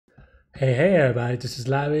Hey everybody, this is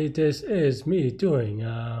Larry. This is me doing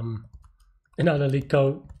another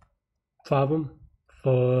Leetcode problem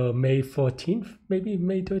for May 14th, maybe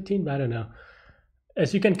May 13th, I don't know.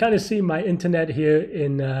 As you can kind of see, my internet here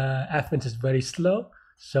in Athens is very slow,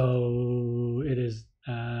 so it is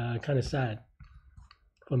kind of sad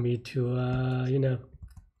for me to,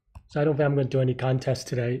 so I don't think I'm going to do any contests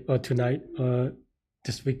today or tonight or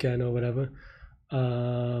this weekend or whatever.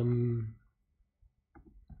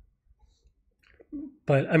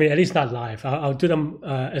 But I mean, at least not live. I'll do them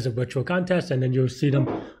as a virtual contest, and then you'll see them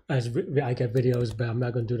as I get videos. But I'm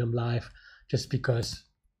not going to do them live, just because.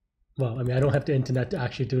 Well, I mean, I don't have the internet to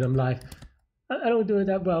actually do them live. I don't do it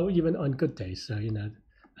that well, even on good days. So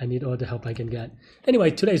I need all the help I can get.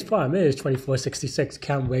 Anyway, today's problem is 2466.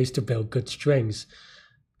 Count ways to build good strings.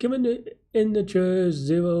 Given the integers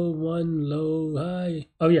 0, 1, low, high.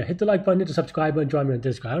 Oh yeah, hit the like button, hit the subscribe button, join me on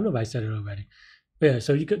Discord. I don't know if I said it already. But yeah,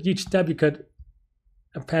 so each step you could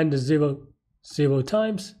append the 0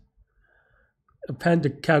 times, append the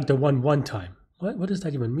character 1 time. What does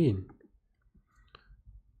that even mean?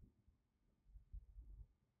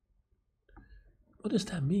 What does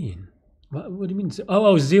that mean? What do you mean?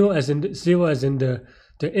 Oh, 0 as in the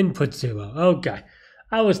input 0. Okay,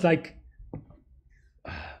 I was like,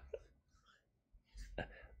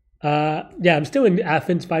 yeah, I'm still in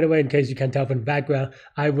Athens, by the way, in case you can't tell from the background.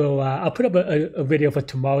 I'll put up a video for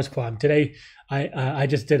tomorrow's problem. Today, I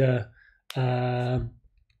just did a,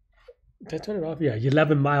 did I turn it off? Yeah,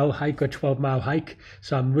 11-mile hike or 12-mile hike.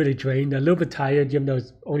 So I'm really drained, a little bit tired, even though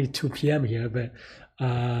it's only 2 p.m. here, but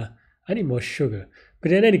I need more sugar.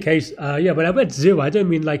 But in any case, yeah, but I read 0. I don't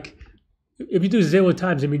mean like, if you do 0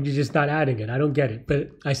 times, I mean, you're just not adding it. I don't get it,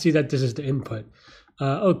 but I see that this is the input.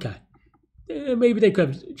 Okay. Maybe they could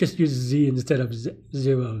have just used z instead of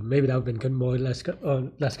 0. Maybe that would have been more or less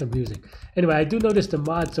confusing. Anyway, I do notice the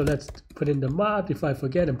mod, so let's put in the mod before I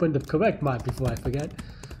forget and put in the correct mod before I forget.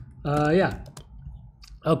 Yeah.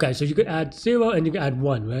 Okay, so you could add 0 and you can add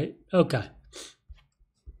 1, right? Okay.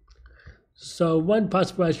 So one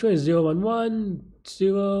possible string is 0, 1, 1,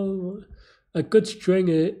 0. A good string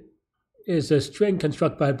is a string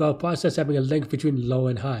constructed by a bell process having a length between low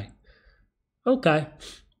and high. Okay.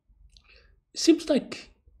 Seems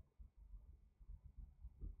like,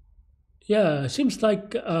 yeah, seems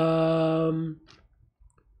like,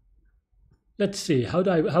 let's see, how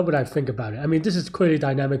would I think about it? I mean, this is clearly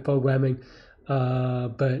dynamic programming,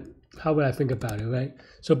 but how would I think about it, right?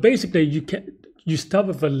 So basically you start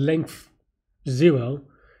with a length 0,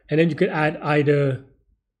 and then you could add either,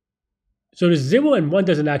 so the 0 and 1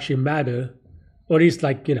 doesn't actually matter, or at least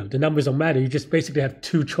like, the numbers don't matter. You just basically have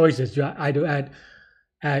two choices. You either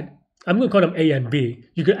add I'm going to call them A and B.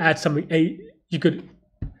 You could add something A, you could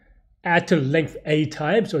add to length A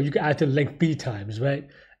times, or you could add to length B times, right?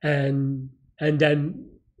 And then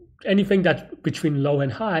anything that's between low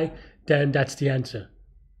and high, then that's the answer.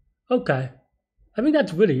 Okay. I think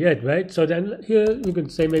that's really it, right? So then here you can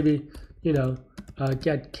say maybe,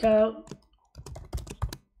 get count,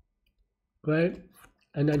 right?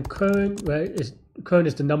 And then current, right? Current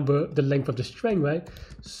is the length of the string, right?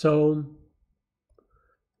 So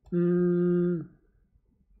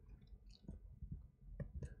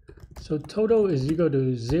so total is equal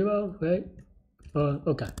to 0, right?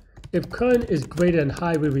 Okay. If current is greater than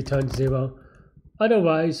high, we return 0.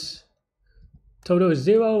 Otherwise, total is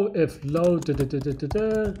 0. If low, then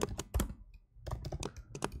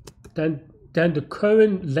the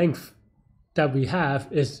current length that we have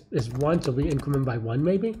is 1, so we increment by 1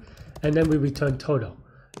 maybe, and then we return total.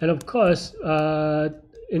 And of course,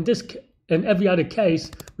 in every other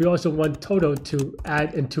case, we also want total to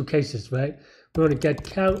add in 2 cases, right? We want to get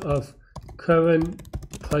count of current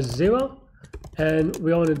plus 0, and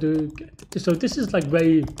we want to do, so this is like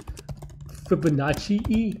very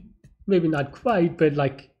Fibonacci-y, maybe not quite, but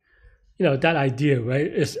like, that idea, right?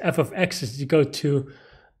 Is f of x is equal to,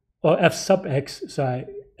 or f sub x, sorry,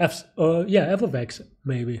 f of x,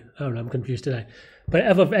 maybe. I don't know, I'm confused today. But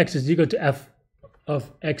f of x is equal to f of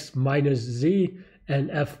x minus z, and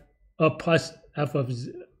plus f of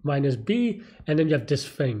minus b, and then you have this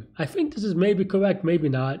thing. I think this is maybe correct, maybe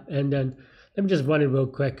not. And then let me just run it real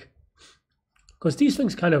quick, because these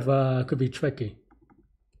things kind of could be tricky.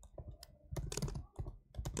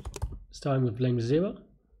 Starting with length 0.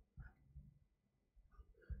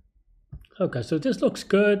 Okay, so this looks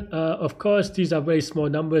good. Of course, these are very small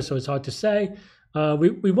numbers, so it's hard to say.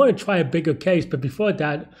 We want to try a bigger case, but before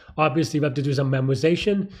that, obviously we have to do some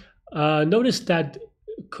memorization. Notice that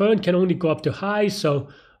current can only go up to high, so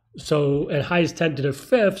and high is 10 to the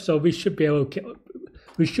 5th, so we should be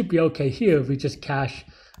okay here if we just cache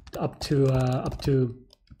up to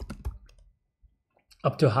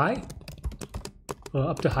up to high, or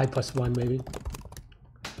up to high plus 1 maybe.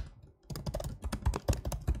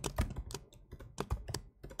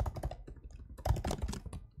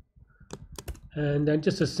 And then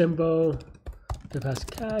just a symbol that has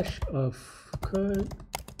cache of current,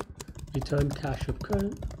 return cache of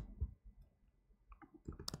current.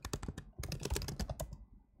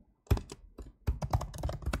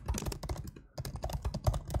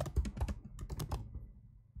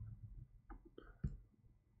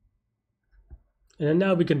 And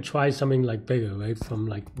now we can try something like bigger, right? From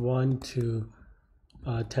like 1 to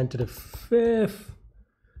 10 to the 5th.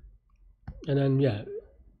 And then, yeah,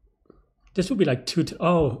 this would be like 2 to,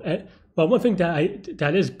 well, one thing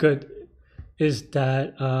that is good is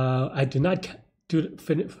that I do not do,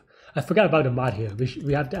 I forgot about a mod here.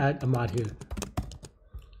 We have to add a mod here.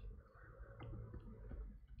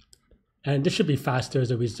 And this should be faster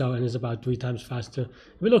as a result, and it's about 3 times faster.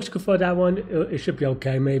 If it looks good for that one, it should be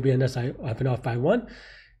okay, maybe, unless I have it off by 1.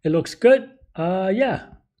 It looks good. Yeah.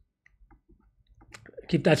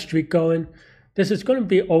 Keep that streak going. This is going to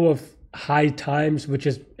be over high times, which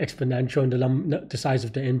is exponential in the size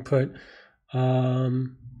of the input. I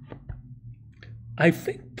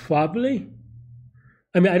think probably.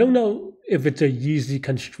 I mean, I don't know if it's a easy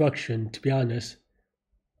construction, to be honest.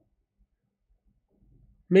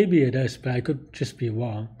 Maybe it is, but I could just be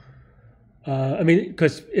wrong. I mean,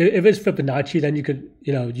 because if it's Fibonacci, then you could,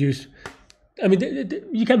 use. I mean,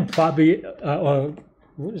 you can probably, or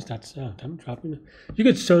what is that sound? I'm dropping it. You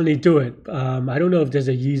could certainly do it. I don't know if there's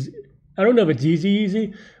a easy. I don't know if it's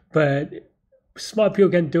easy, but smart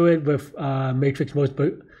people can do it with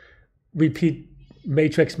repeat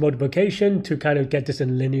matrix multiplication to kind of get this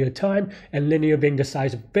in linear time, and linear being the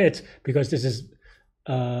size of bits, because this is,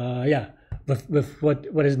 with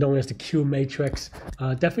what is known as the Q matrix.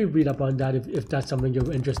 Definitely read up on that if that's something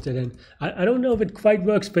you're interested in. I don't know if it quite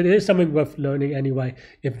works, but it is something worth learning anyway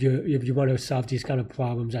if you want to solve these kind of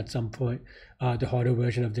problems at some point. The harder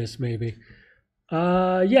version of this maybe.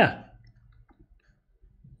 Yeah.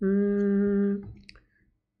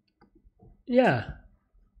 Yeah.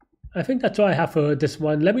 I think that's all I have for this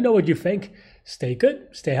one. Let me know what you think. Stay good,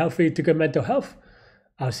 stay healthy, to good mental health.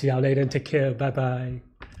 I'll see y'all later and take care. Bye bye.